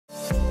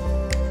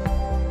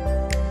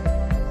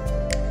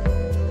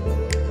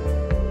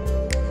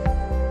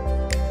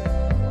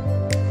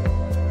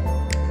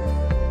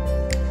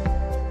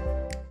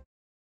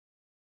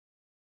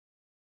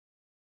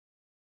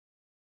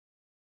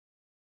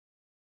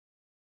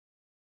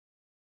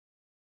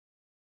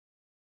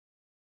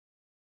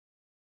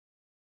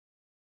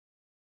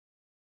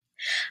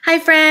Hi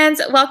friends,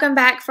 welcome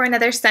back for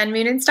another Sun,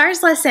 Moon, and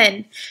Stars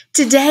lesson.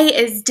 Today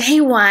is day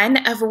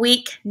 1 of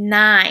week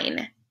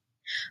 9.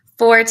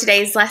 For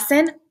today's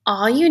lesson,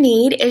 all you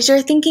need is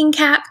your thinking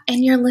cap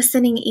and your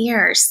listening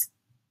ears.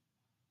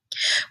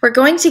 We're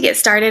going to get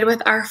started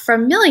with our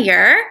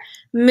familiar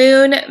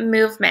moon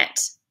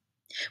movement.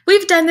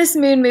 We've done this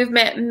moon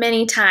movement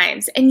many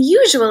times, and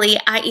usually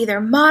I either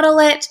model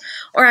it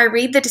or I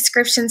read the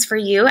descriptions for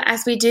you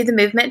as we do the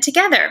movement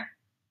together.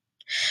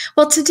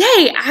 Well,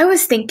 today I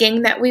was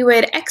thinking that we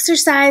would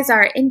exercise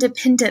our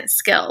independent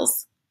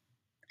skills.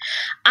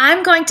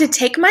 I'm going to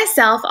take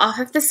myself off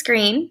of the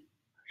screen,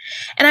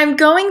 and I'm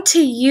going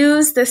to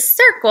use the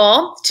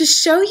circle to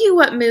show you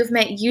what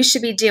movement you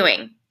should be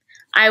doing.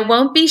 I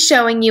won't be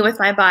showing you with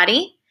my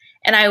body,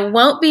 and I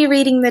won't be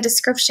reading the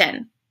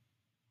description.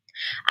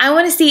 I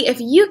want to see if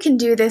you can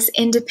do this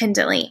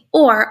independently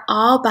or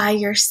all by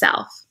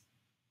yourself.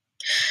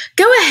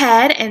 Go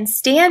ahead and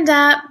stand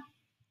up.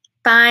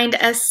 Find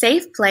a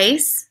safe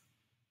place.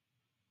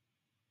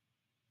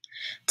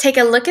 Take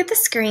a look at the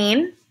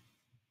screen.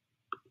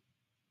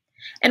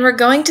 And we're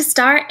going to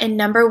start in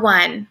number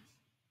 1.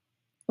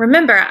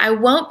 Remember, I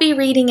won't be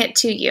reading it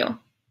to you.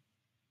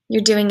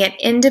 You're doing it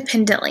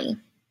independently.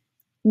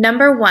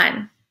 Number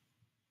 1.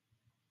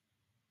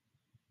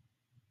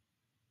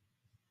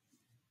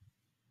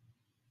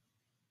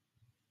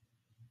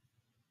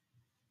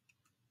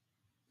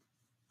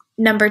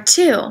 Number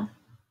 2.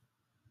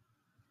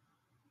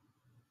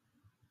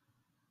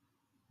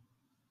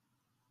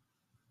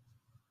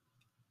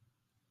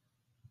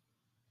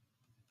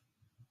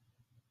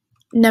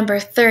 Number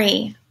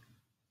 3.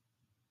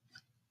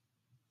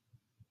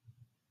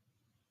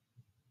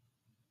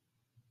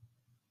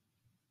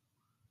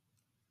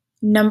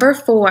 Number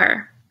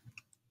 4.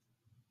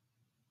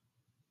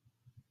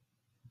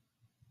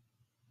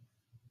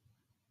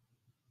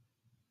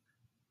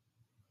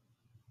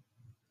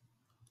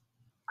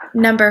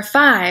 Number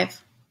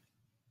 5.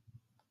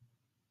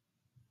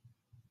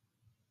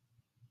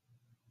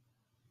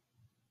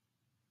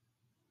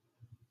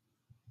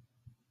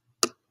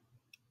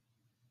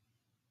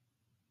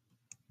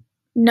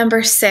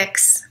 Number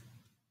 6.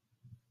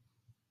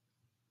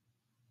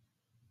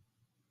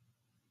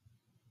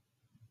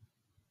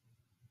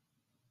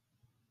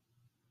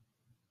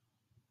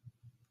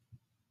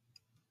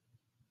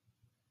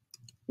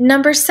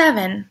 Number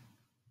 7.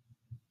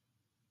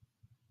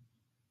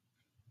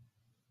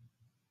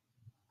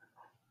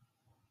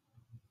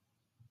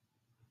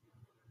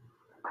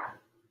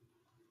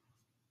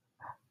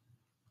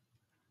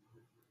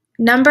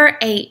 Number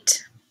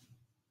 8.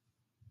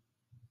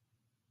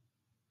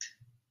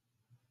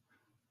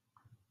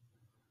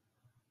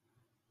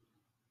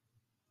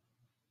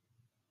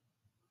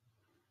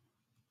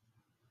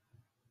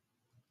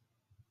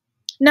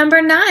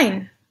 Number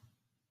 9.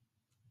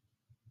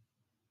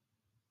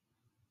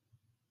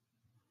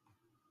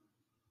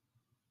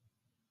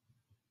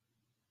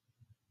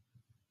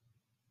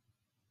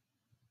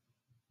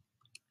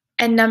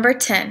 And number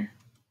 10.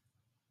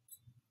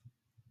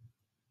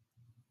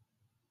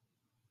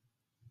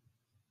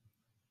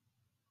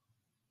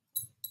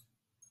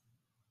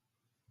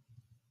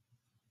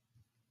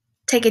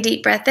 Take a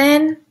deep breath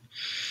in.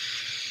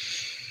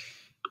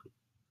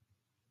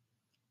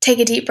 Take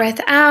a deep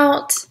breath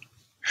out.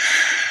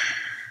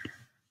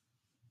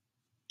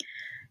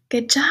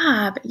 Good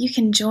job. You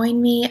can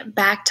join me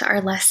back to our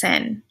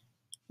lesson.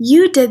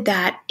 You did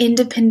that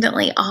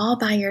independently all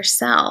by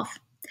yourself.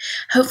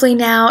 Hopefully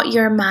now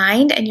your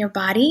mind and your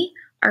body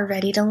are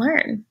ready to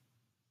learn.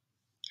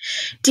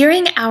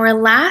 During our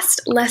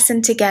last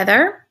lesson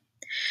together,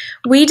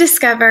 we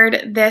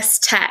discovered this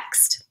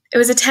text. It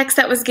was a text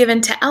that was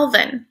given to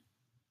Elvin.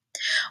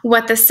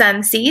 What the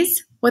sun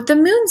sees, what the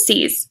moon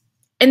sees.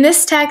 In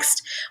this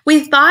text, we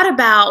thought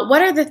about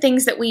what are the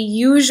things that we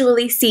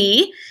usually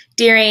see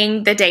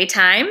during the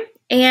daytime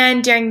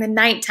and during the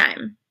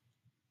nighttime.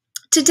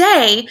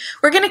 Today,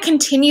 we're going to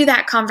continue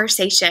that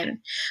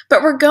conversation,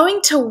 but we're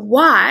going to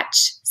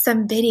watch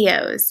some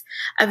videos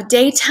of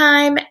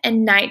daytime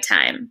and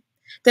nighttime.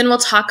 Then we'll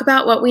talk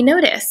about what we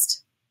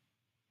noticed.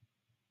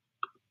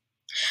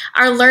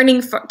 Our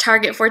learning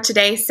target for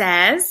today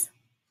says,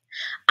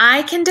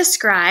 I can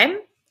describe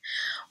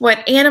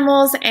what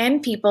animals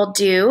and people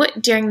do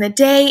during the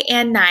day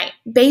and night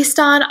based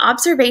on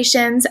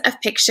observations of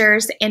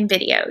pictures and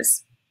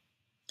videos.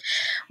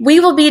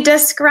 We will be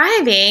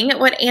describing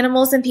what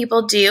animals and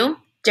people do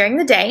during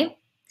the day.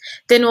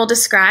 Then we'll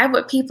describe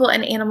what people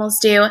and animals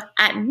do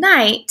at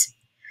night.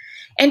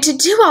 And to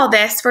do all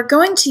this, we're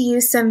going to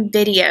use some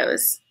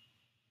videos.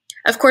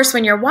 Of course,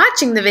 when you're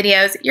watching the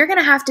videos, you're going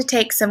to have to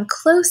take some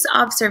close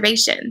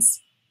observations.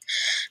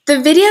 The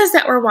videos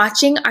that we're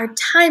watching are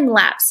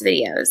time-lapse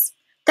videos.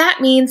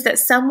 That means that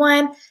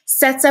someone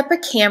sets up a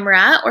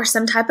camera or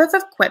some type of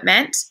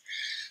equipment,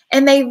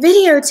 and they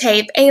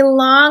videotape a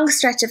long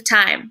stretch of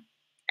time.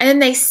 And then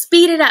they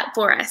speed it up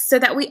for us so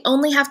that we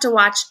only have to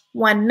watch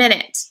 1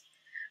 minute.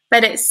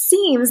 But it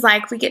seems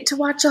like we get to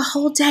watch a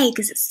whole day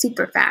because it's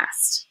super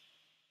fast.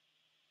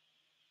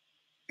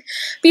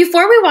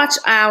 Before we watch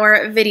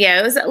our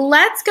videos,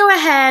 let's go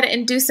ahead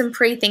and do some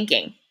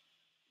pre-thinking.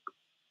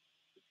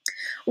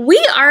 We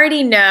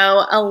already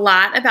know a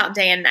lot about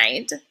day and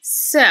night,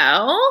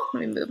 so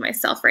let me move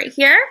myself right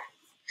here.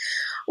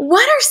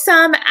 What are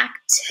some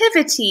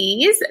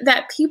activities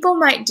that people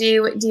might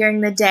do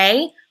during the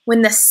day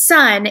when the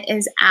sun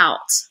is out?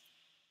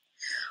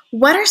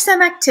 What are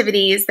some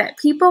activities that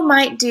people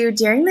might do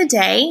during the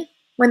day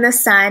when the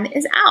sun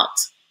is out?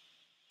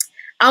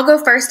 I'll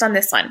go first on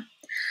this one.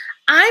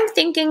 I'm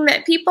thinking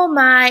that people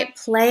might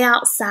play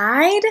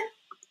outside.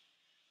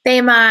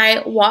 They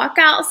might walk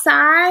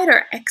outside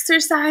or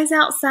exercise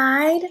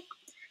outside.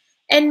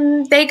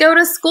 And they go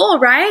to school,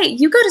 right?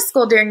 You go to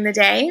school during the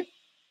day.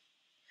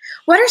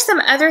 What are some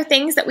other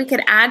things that we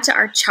could add to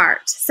our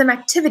chart? Some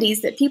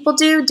activities that people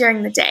do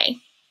during the day.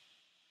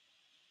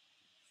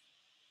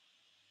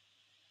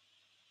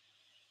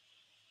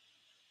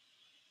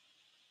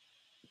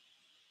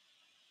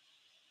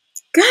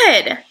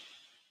 Good.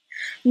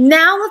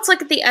 Now let's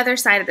look at the other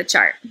side of the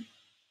chart.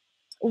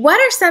 What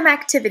are some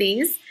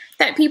activities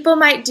that people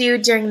might do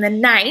during the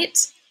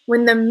night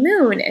when the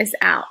moon is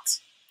out?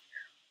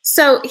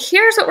 So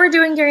here's what we're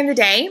doing during the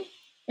day,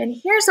 and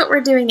here's what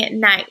we're doing at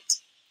night.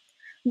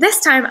 This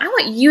time, I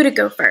want you to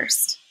go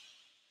first.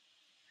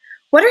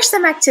 What are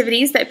some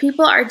activities that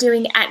people are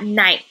doing at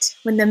night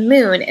when the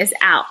moon is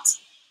out?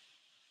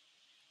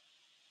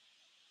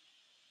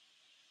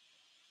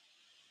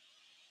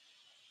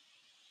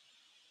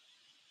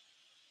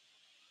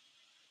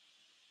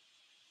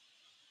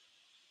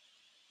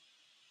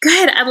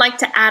 Good. I'd like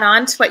to add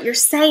on to what you're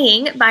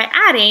saying by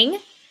adding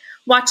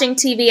watching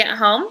TV at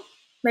home,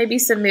 maybe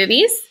some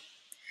movies.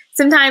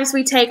 Sometimes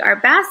we take our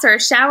baths or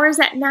showers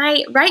at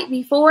night right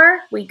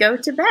before we go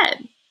to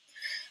bed.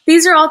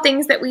 These are all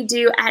things that we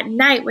do at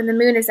night when the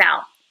moon is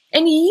out.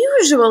 And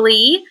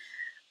usually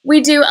we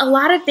do a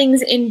lot of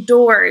things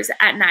indoors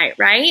at night,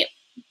 right?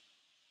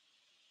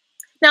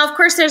 Now, of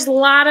course, there's a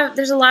lot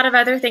of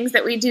other things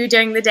that we do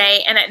during the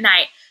day and at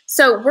night.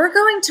 So we're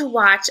going to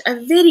watch a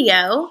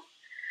video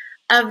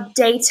of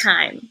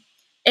daytime,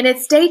 and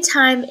it's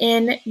daytime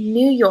in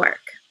New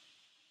York.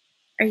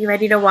 Are you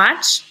ready to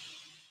watch?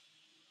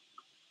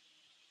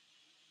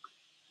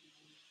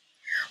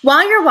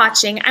 While you're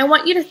watching, I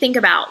want you to think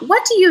about,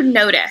 what do you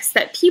notice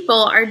that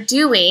people are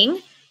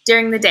doing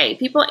during the day,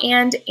 people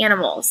and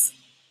animals?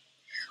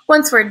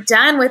 Once we're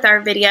done with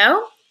our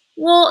video,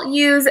 we'll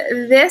use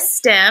this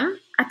stem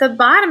at the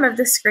bottom of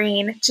the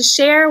screen to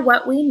share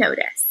what we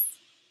notice.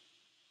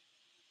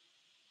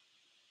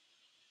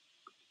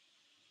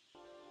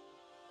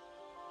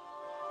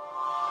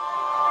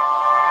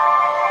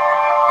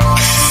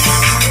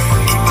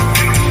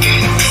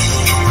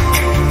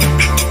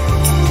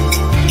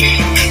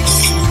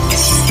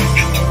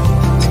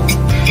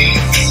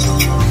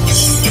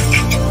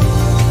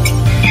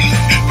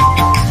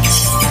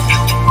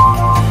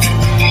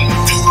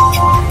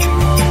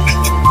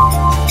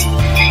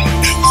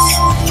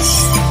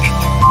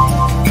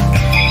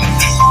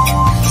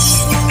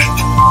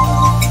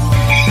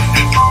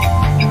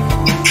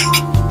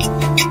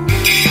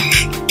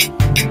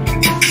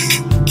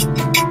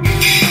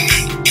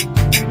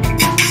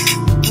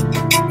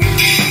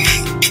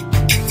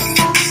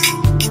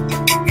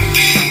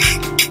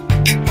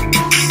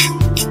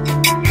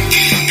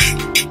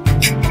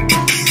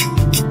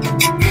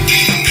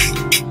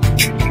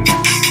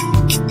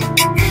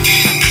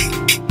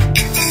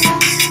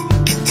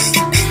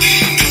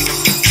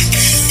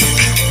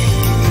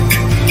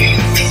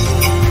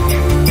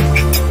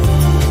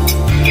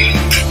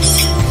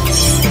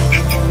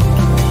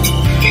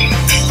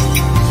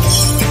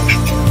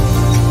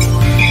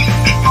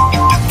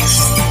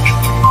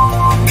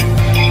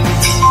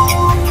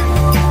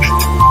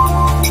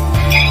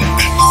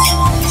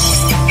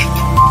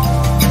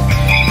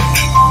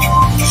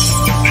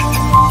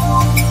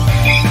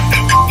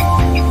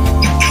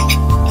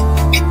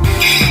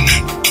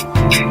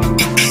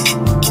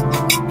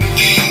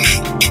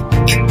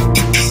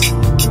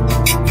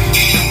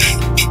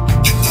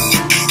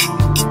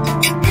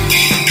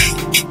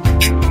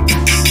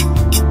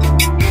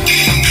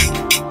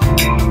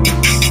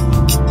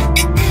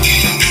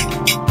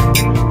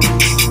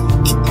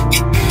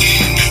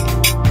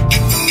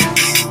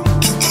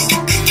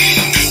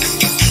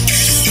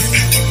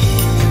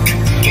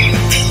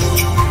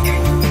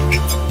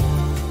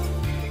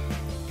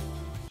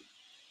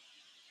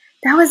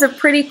 That was a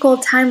pretty cool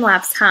time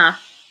lapse, huh?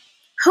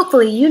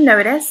 Hopefully you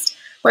noticed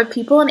what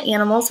people and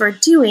animals were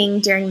doing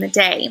during the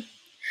day.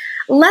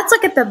 Let's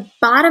look at the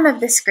bottom of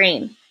the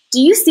screen.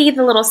 Do you see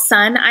the little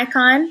sun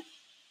icon?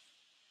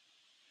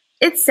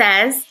 It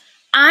says,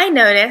 I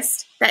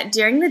noticed that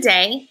during the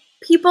day,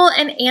 people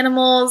and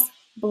animals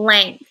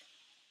blank.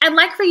 I'd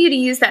like for you to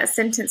use that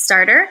sentence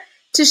starter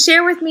to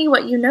share with me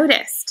what you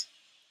noticed.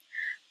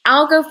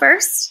 I'll go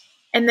first,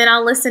 and then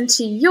I'll listen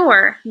to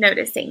your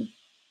noticing.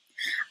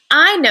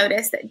 I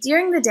noticed that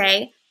during the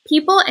day,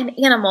 people and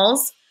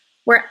animals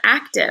were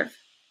active.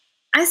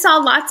 I saw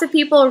lots of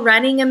people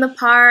running in the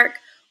park,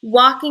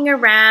 walking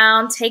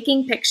around,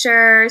 taking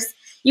pictures.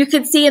 You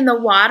could see in the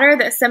water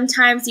that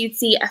sometimes you'd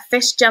see a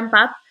fish jump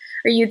up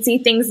or you'd see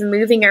things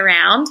moving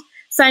around.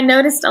 So I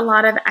noticed a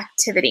lot of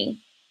activity.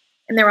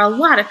 And there were a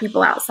lot of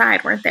people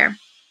outside, weren't there?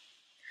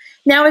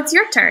 Now it's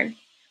your turn.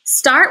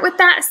 Start with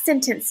that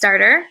sentence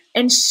starter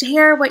and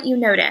share what you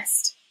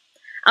noticed.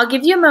 I'll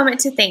give you a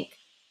moment to think.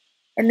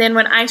 And then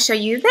when I show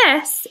you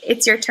this,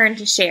 it's your turn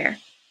to share.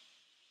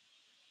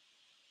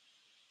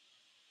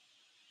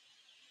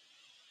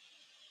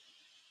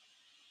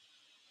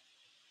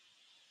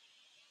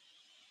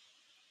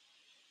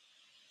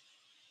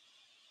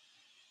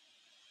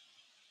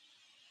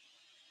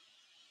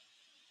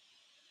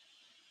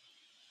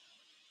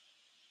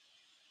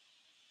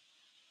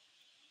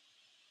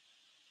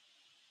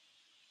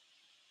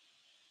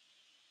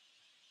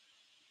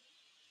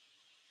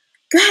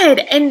 Good.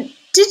 And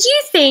did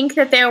you think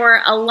that there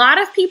were a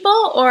lot of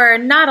people or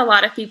not a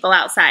lot of people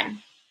outside?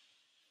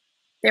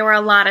 There were a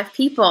lot of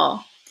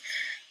people.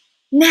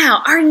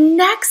 Now, our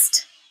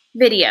next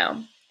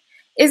video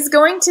is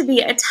going to be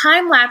a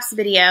time-lapse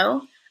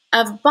video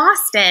of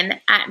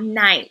Boston at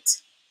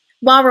night.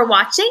 While we're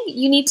watching,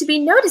 you need to be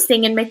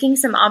noticing and making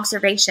some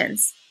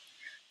observations.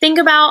 Think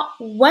about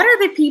what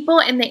are the people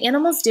and the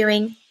animals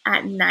doing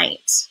at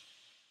night?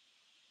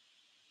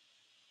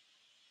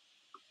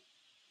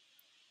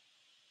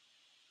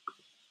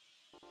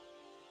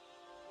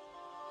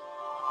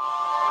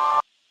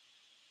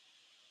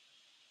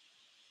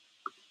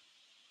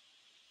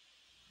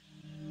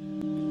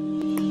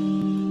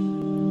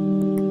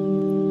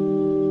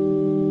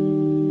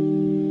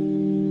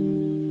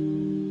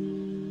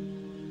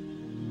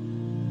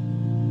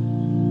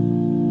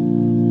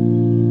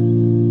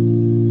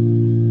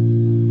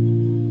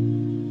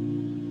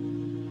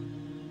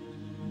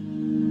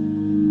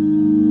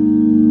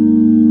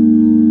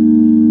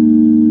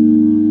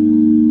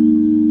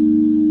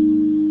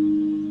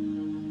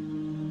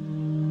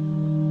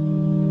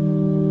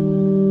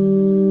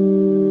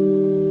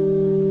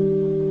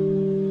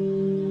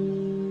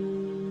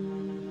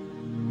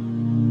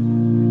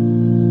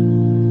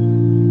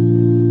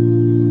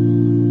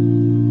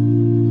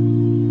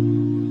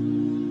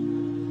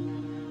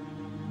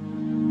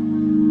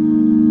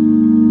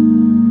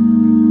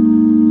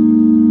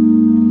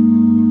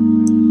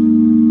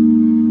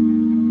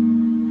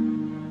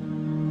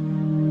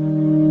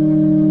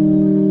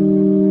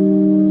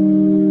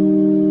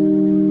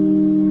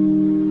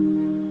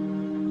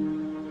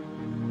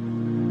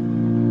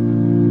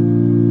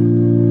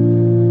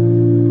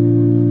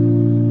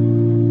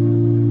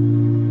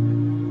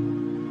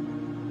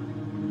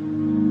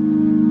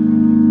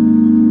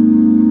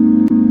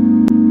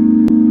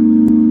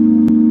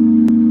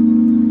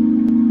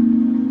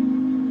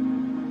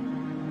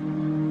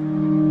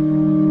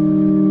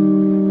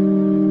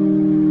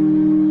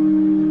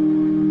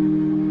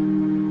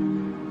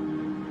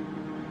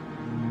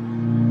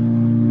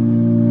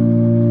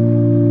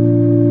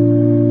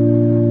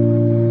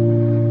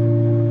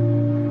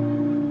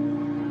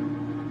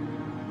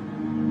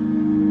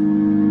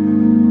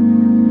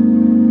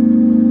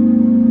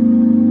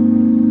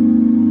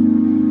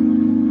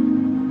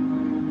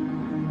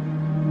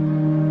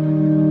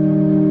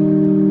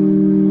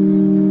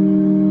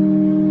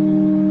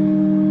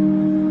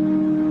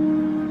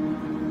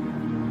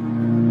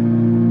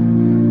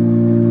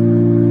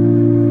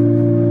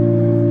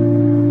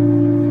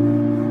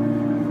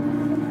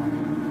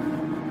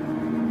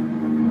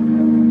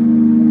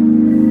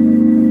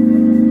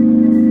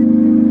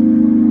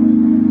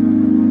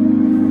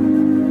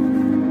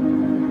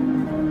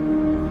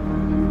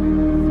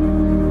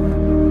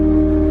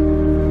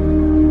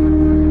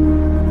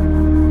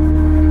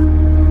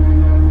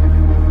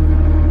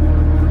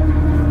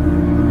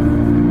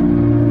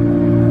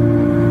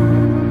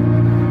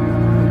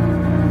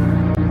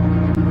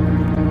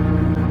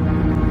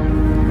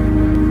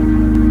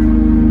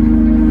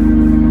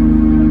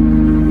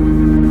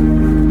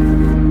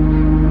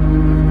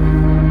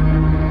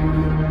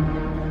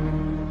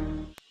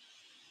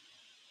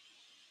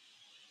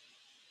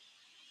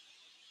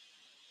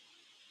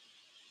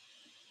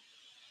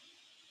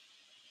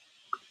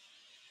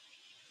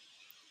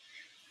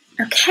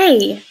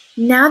 Okay,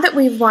 now that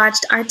we've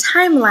watched our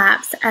time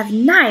lapse of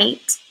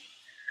night,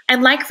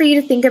 I'd like for you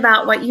to think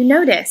about what you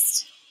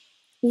noticed.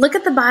 Look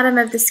at the bottom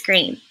of the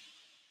screen.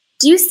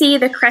 Do you see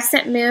the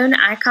crescent moon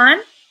icon?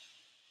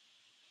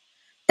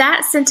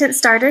 That sentence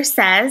starter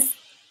says,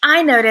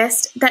 I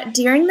noticed that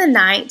during the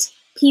night,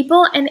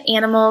 people and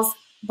animals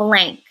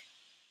blank.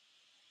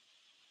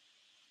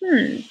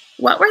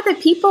 What were the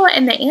people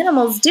and the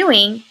animals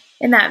doing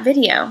in that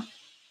video?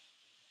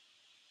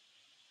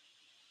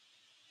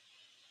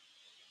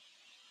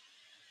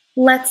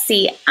 Let's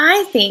see,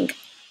 I think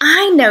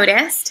I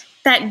noticed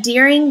that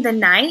during the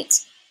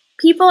night,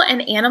 people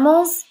and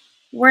animals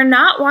were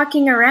not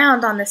walking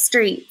around on the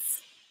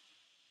streets.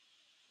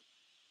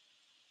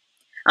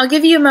 I'll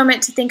give you a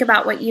moment to think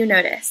about what you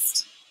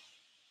noticed.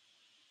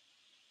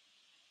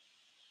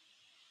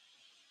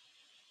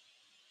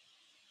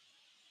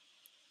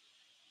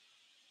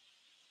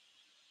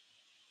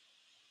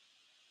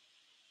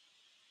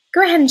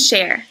 Go ahead and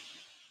share.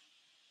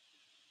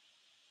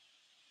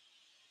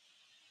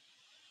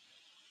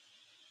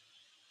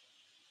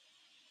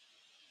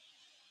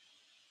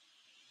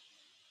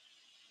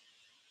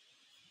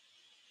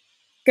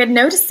 Good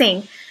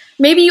noticing.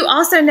 Maybe you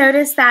also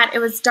noticed that it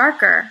was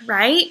darker,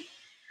 right?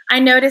 I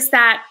noticed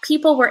that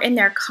people were in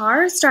their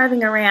cars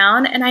driving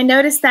around, and I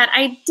noticed that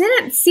I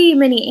didn't see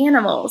many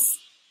animals.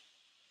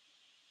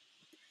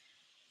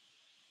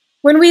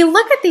 When we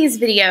look at these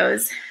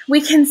videos, we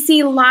can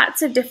see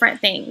lots of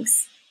different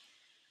things.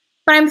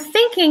 But I'm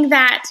thinking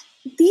that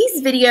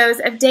these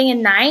videos of day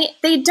and night,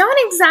 they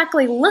don't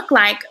exactly look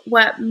like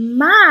what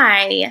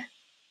my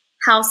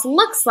house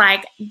looks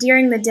like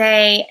during the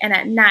day and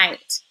at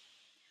night.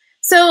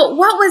 So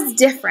what was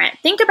different?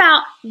 Think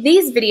about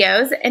these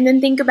videos and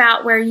then think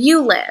about where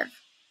you live.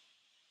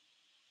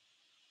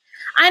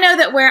 I know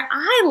that where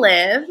I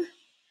live,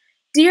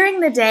 during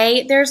the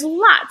day, there's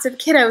lots of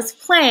kiddos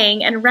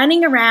playing and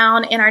running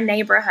around in our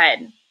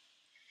neighborhood.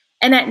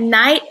 And at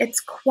night, it's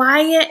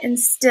quiet and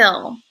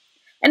still.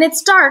 And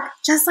it's dark,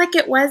 just like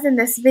it was in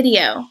this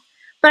video.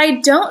 But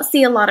I don't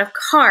see a lot of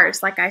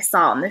cars like I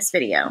saw in this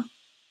video.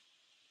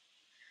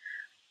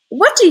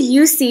 What do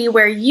you see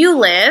where you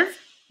live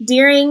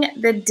during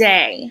the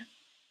day?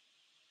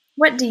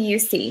 What do you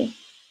see?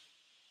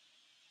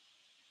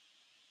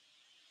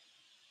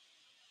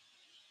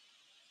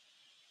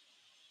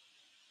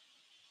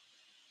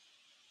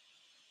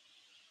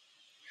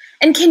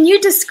 And can you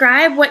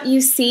describe what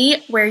you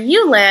see where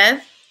you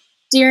live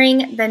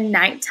during the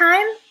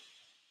nighttime?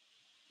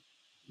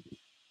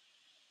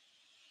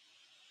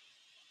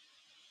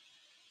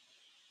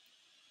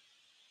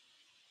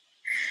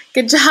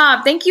 Good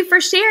job. Thank you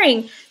for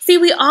sharing. See,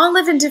 we all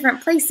live in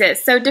different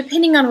places, so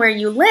depending on where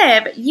you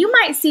live, you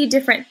might see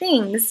different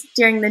things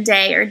during the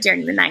day or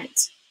during the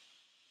night.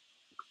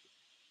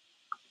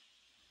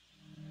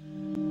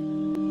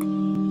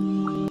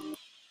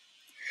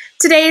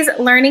 Today's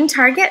learning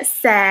target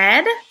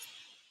said,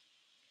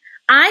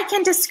 I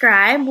can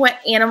describe what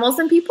animals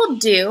and people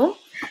do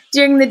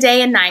during the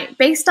day and night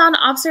based on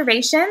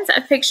observations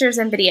of pictures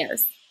and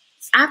videos.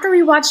 After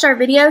we watched our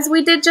videos,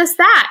 we did just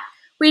that.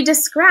 We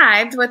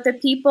described what the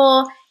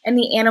people and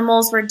the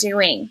animals were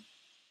doing.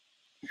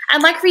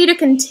 I'd like for you to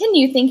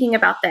continue thinking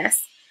about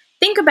this.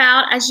 Think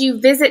about as you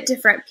visit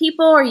different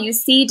people or you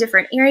see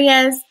different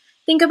areas,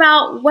 think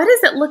about what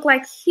does it look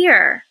like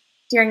here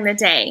during the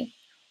day?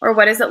 Or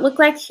what does it look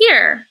like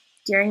here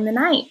during the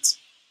night?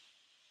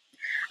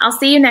 I'll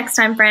see you next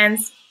time,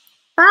 friends.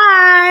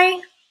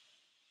 Bye!